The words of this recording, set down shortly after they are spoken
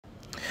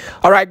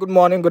All right, good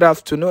morning, good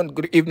afternoon,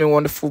 good evening,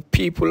 wonderful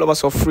people,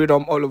 lovers of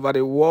freedom all over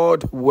the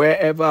world,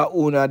 wherever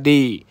una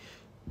day.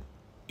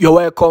 You're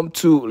welcome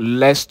to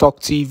Let's Talk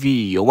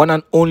TV, your one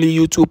and only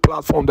YouTube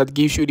platform that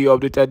gives you the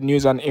updated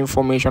news and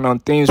information on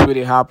things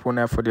really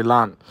happen for the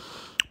land.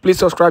 Please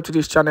subscribe to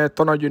this channel,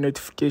 turn on your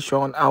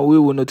notification, and we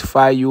will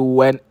notify you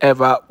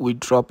whenever we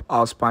drop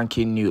our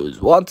spanking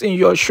news. One thing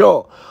you're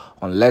sure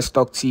on Let's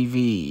Talk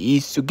TV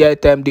is to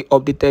get them the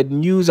updated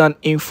news and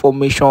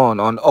information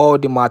on all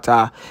the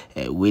matter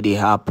where they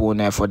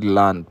happen for the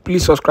land.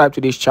 Please subscribe to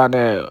this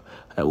channel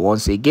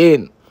once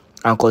again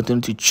and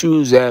continue to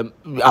choose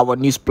our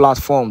news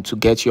platform to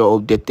get your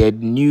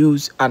updated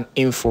news and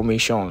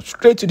information.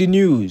 Straight to the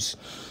news.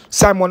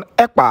 Simon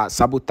Ekpa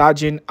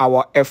sabotaging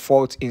our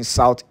efforts in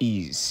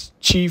Southeast.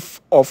 Chief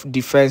of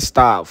Defense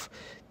Staff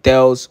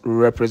tells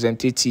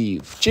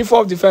representative. Chief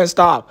of Defense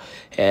Staff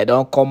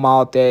don't come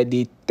out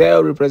they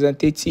tell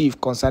representative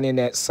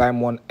concerning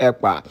Simon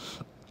Ekpa.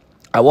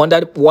 I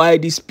wondered why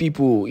these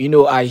people,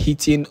 are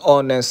hitting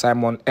on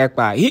Simon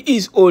Ekpa. He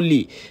is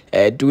only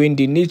doing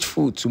the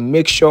needful to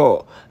make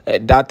sure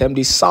that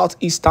the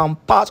southeastern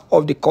part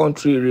of the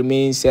country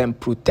remains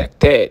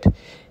protected.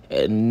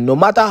 No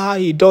matter how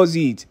he does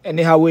it,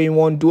 anyhow way he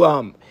won't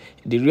do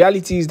the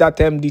reality is that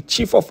the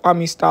chief of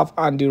army staff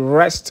and the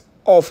rest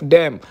of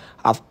them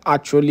have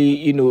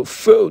actually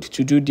failed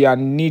to do their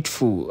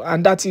needful,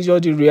 and that is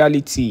just the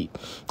reality.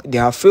 They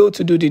have failed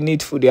to do the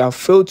needful. They have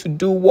failed to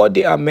do what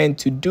they are meant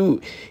to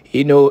do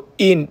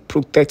in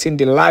protecting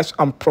the lives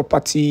and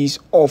properties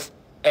of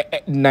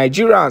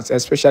Nigerians,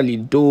 especially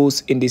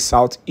those in the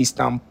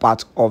southeastern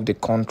part of the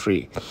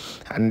country.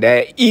 And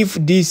if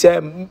these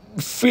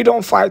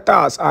freedom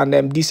fighters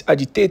and these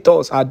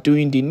agitators are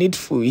doing the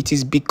needful, it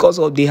is because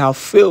of they have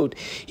failed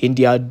in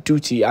their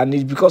duty, and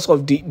it's because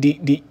of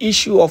the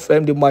issue of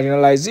the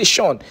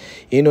marginalization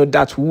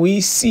that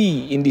we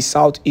see in the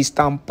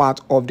southeastern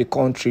part of the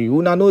country.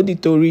 Una know the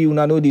story,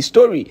 una know the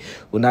story,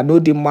 una know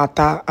the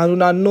matter, and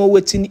una know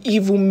wetin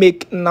even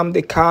make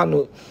Nnamdi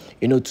Kanu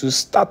to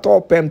start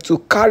up to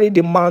carry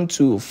the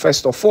mantle,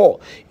 first of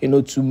all,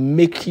 to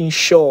making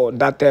sure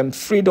that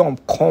freedom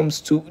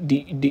comes to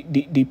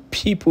the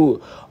people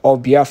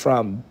of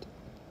Biafra.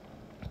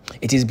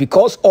 It is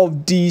because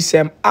of this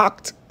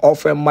act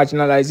of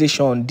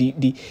marginalization,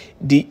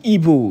 the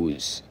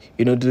Igbos,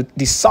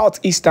 the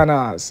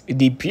Southeasterners,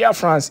 the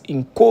Biafrans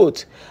in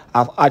quote,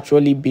 have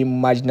actually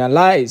been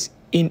marginalized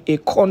in a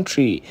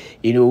country,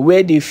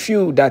 where they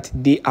feel that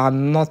they are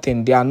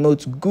nothing, they are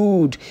not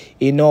good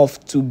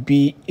enough to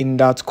be in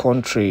that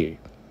country.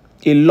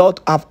 A lot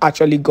have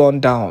actually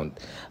gone down,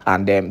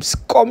 and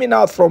coming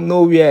out from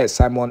nowhere,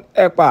 Simon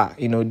Ekpa,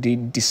 the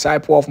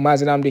disciple of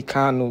Nnamdi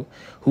Kanu,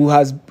 who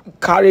has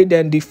carried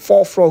the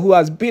forefront, who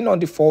has been on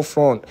the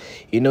forefront,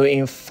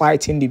 in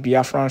fighting the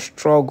Biafran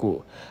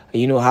struggle,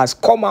 has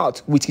come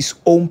out with his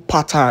own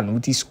pattern,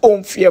 with his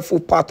own fearful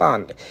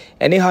pattern.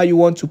 Anyhow you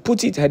want to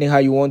put it, anyhow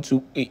you want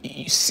to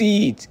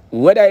see it,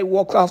 whether it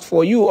works out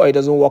for you or it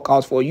doesn't work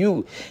out for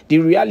you, the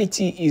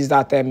reality is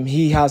that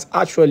he has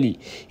actually,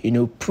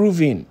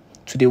 proven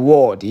to the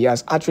world, he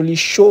has actually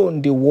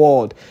shown the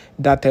world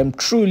that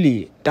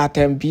truly, that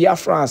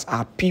Biafrans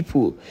are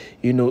people,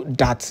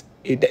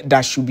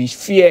 that should be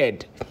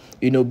feared.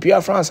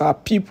 Biafrans are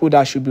people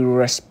that should be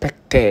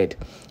respected,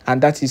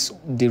 and that is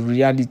the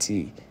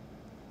reality.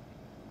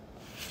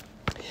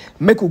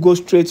 Make we go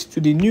straight to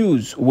the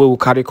news where we'll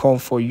carry on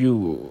for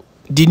you.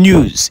 The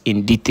news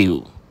in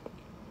detail.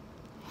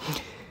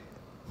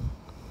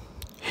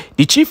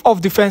 The Chief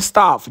of Defense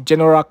Staff,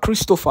 General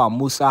Christopher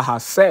Musa,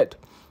 has said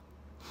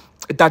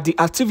that the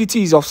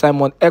activities of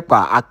Simon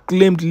Ekpa,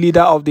 acclaimed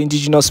leader of the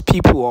indigenous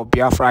people of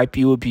Biafra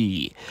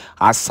IPOB,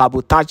 are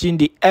sabotaging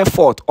the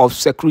effort of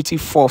security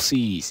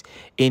forces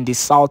in the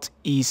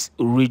southeast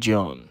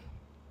region.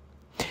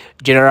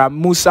 General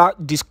Musa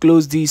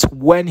disclosed this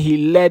when he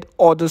led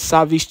other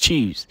service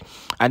chiefs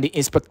and the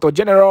Inspector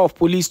General of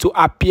Police to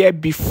appear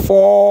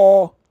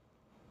before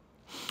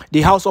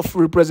the House of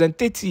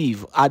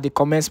Representatives at the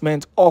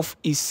commencement of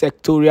his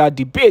sectorial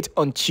debate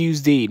on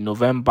Tuesday,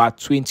 November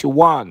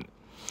 21.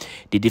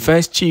 The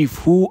defense chief,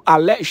 who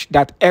alleged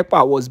that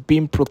Ekpa was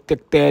being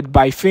protected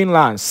by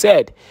Finland,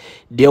 said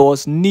there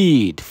was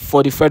need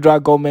for the federal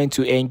government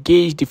to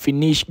engage the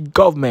Finnish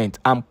government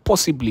and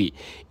possibly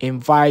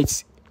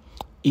invite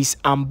his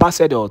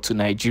ambassador to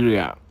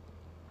Nigeria.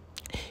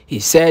 He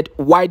said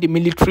while the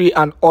military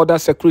and other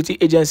security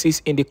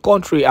agencies in the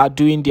country are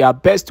doing their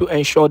best to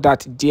ensure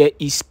that there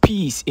is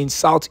peace in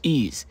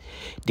Southeast,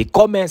 the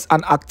comments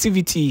and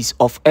activities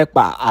of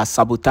Ekpa are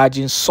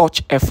sabotaging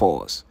such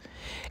efforts.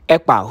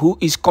 Ekpa, who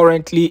is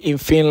currently in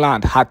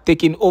Finland, had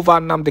taken over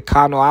Nnamdi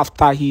Kanu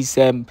after his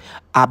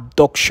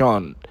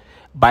abduction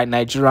by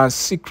Nigerian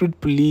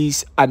secret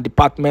police and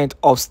Department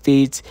of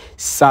State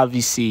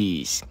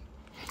Services.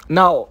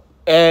 Now,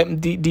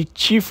 the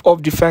Chief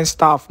of Defense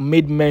Staff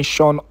made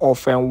mention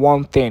of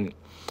one thing.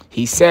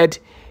 He said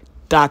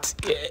that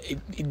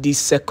the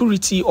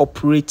security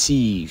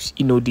operatives,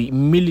 the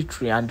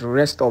military and the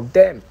rest of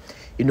them,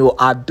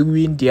 are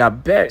doing their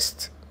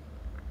best.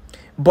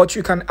 But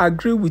you can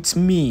agree with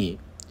me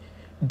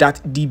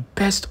that the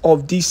best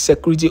of these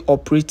security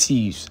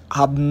operatives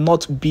have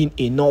not been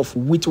enough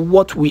with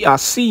what we are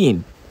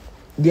seeing.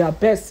 Their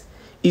best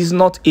is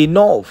not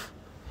enough.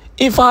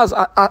 In fact,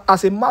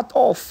 as a matter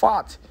of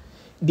fact,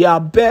 their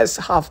best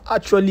have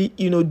actually,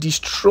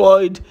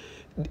 destroyed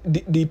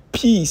the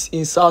peace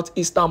in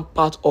southeastern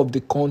part of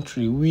the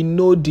country. We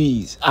know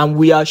this, and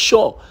we are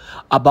sure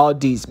about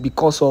this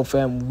because of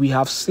we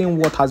have seen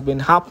what has been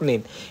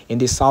happening in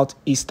the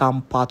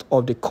southeastern part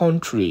of the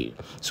country.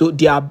 So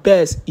their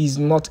best is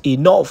not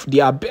enough.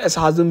 Their best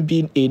hasn't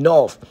been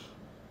enough.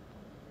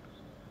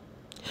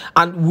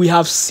 And we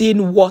have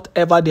seen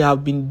whatever they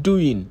have been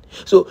doing.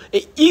 So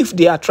if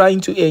they are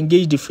trying to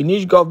engage the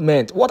Finnish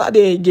government, what are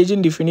they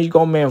engaging the Finnish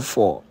government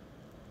for?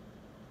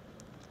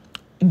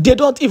 They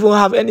don't even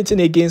have anything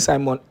against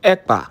Simon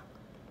Ekpa.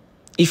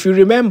 If you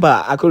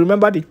remember, I could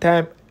remember the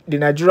time the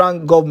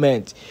Nigerian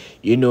government,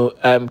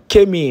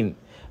 came in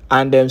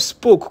and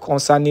spoke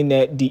concerning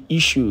the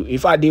issue. In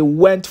fact, they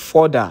went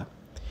further.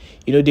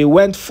 They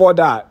went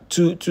further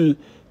to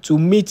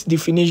meet the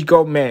Finnish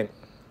government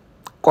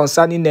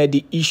concerning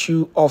the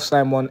issue of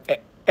Simon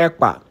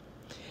Ekpa.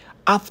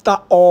 After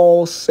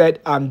all said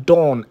and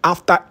done,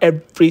 after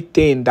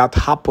everything that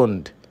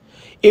happened,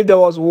 if there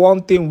was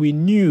one thing we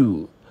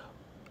knew,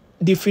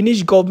 the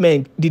Finnish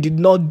government, they did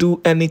not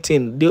do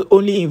anything. They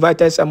only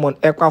invited Simon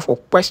Ekpa for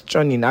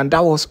questioning, and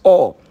that was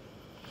all.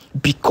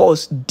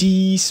 Because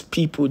these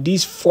people,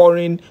 these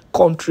foreign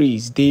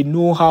countries, they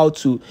know how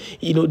to,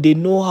 they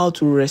know how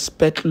to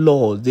respect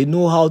laws. They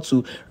know how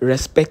to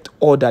respect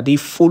order. They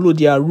follow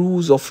their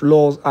rules of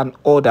laws and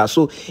order.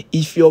 So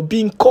if you're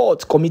being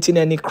caught committing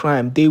any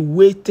crime, they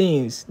weigh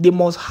things. They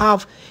must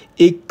have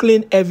a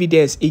clean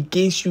evidence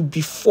against you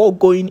before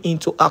going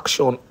into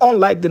action,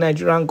 unlike the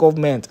Nigerian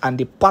government and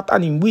the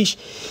pattern in which,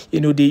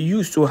 they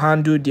used to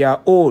handle their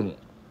own.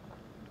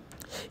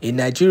 In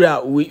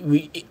Nigeria,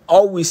 we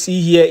all we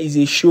see here is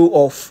a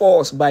show of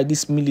force by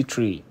this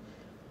military.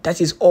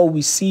 That is all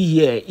we see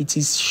here. It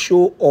is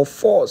show of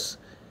force.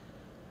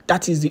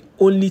 That is the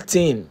only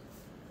thing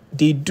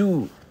they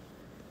do.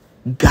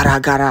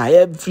 Gara gara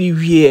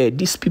everywhere.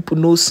 These people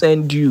no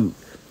send you.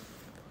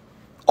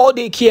 All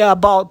they care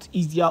about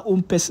is their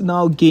own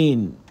personal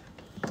gain.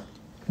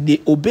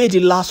 They obey the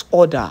last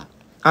order,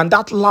 and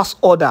that last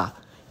order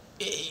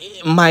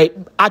might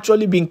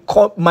actually be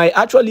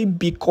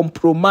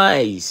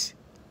compromised.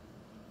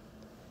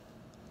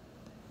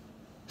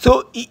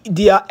 So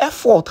their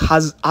effort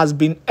has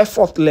been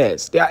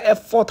effortless. Their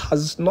effort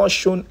has not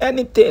shown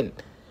anything.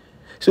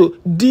 So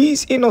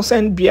these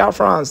innocent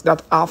Biafrans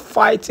that are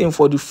fighting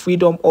for the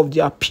freedom of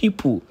their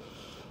people,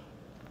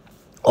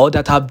 or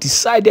that have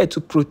decided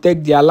to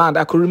protect their land.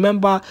 I could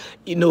remember,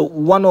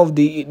 one of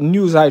the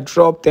news I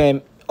dropped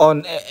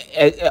on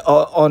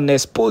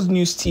Exposed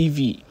News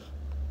TV.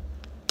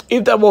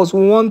 If there was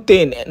one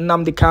thing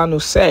Nnamdi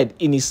Kanu said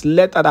in his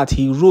letter that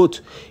he wrote,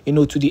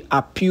 to the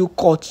appeal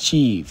court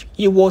chief,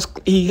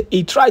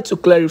 he tried to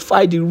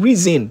clarify the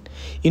reason,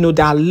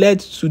 that led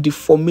to the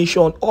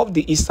formation of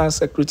the Eastern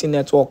Security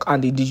Network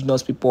and the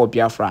indigenous people of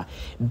Biafra,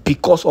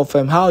 because of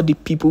how the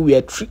people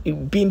were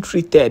being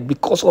treated,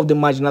 because of the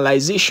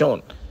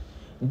marginalization.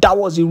 That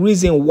was the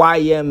reason why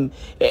the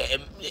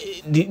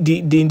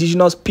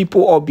indigenous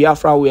people of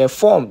Biafra were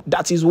formed.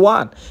 That is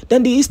one.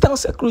 Then the Eastern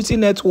Security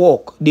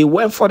Network, they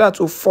went further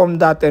to form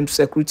that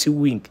security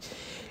wing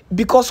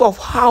because of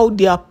how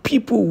their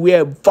people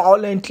were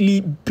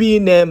violently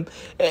being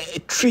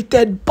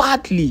treated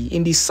badly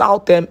in the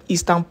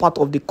eastern part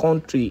of the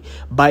country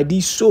by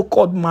these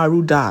so-called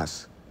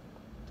marauders.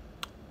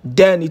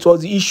 Then it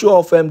was the issue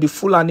of the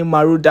Fulani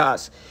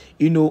marauders,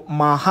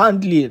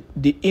 manhandling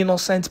the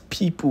innocent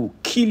people,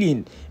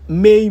 killing,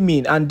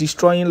 maiming, and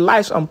destroying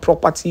lives and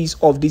properties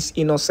of these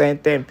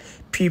innocent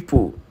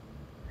people.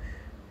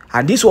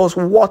 And this was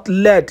what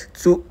led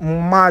to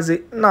Mazi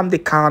Nnamdi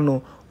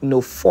Kanu,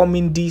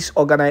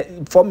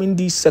 forming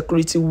this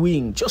security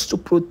wing just to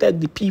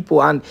protect the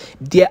people, and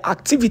their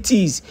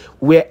activities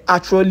were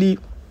actually,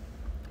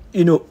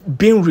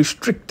 being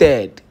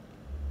restricted.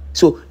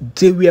 So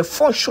they were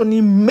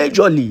functioning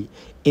majorly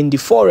in the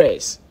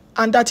forest.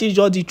 And that is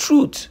just the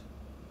truth.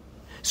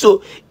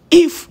 So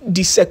if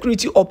the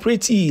security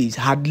operatives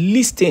had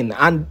listened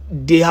and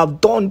they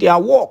have done their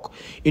work,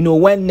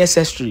 when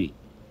necessary,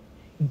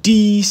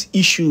 these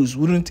issues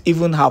wouldn't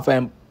even have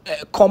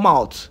come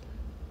out.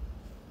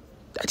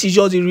 That is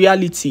just the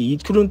reality.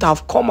 It couldn't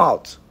have come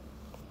out.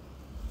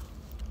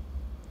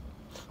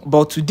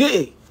 But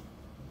today,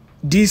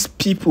 these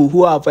people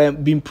who have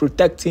been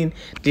protecting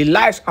the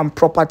lives and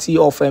property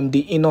of the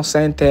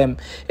innocent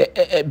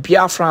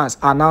Biafrans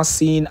are now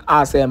seen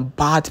as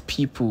bad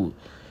people,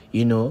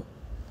 and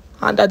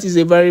that is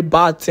a very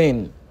bad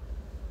thing.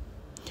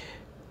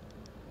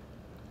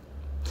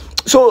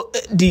 So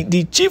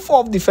the chief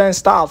of defense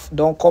staff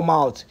don't come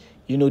out,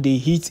 they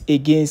hit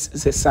against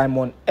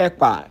Simon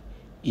Ekpa.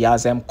 He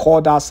has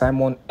called out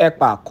Simon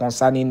Ekpa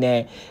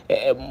concerning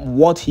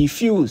what he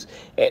feels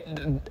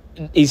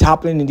is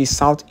happening in the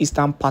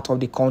southeastern part of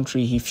the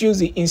country. He feels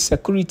the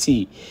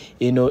insecurity,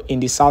 in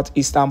the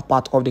southeastern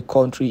part of the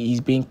country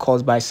is being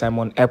caused by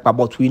Simon Ekpa.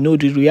 But we know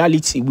the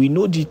reality. We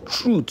know the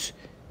truth.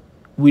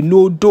 We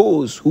know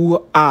those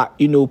who are,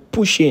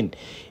 pushing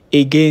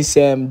against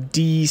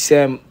this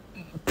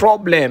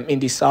problem in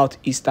the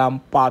southeastern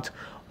part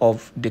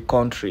of the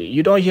country.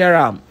 You don't hear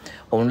them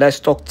on Let's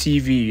Talk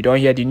TV. You don't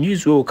hear the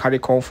news we will carry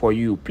on for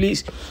you.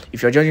 Please,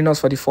 if you're joining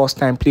us for the first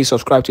time, please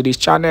subscribe to this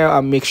channel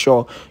and make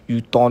sure you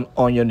turn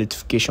on your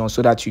notifications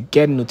so that you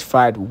get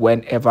notified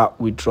whenever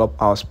we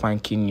drop our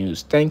spanking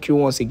news. Thank you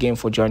once again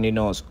for joining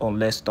us on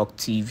Let's Talk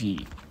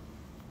TV.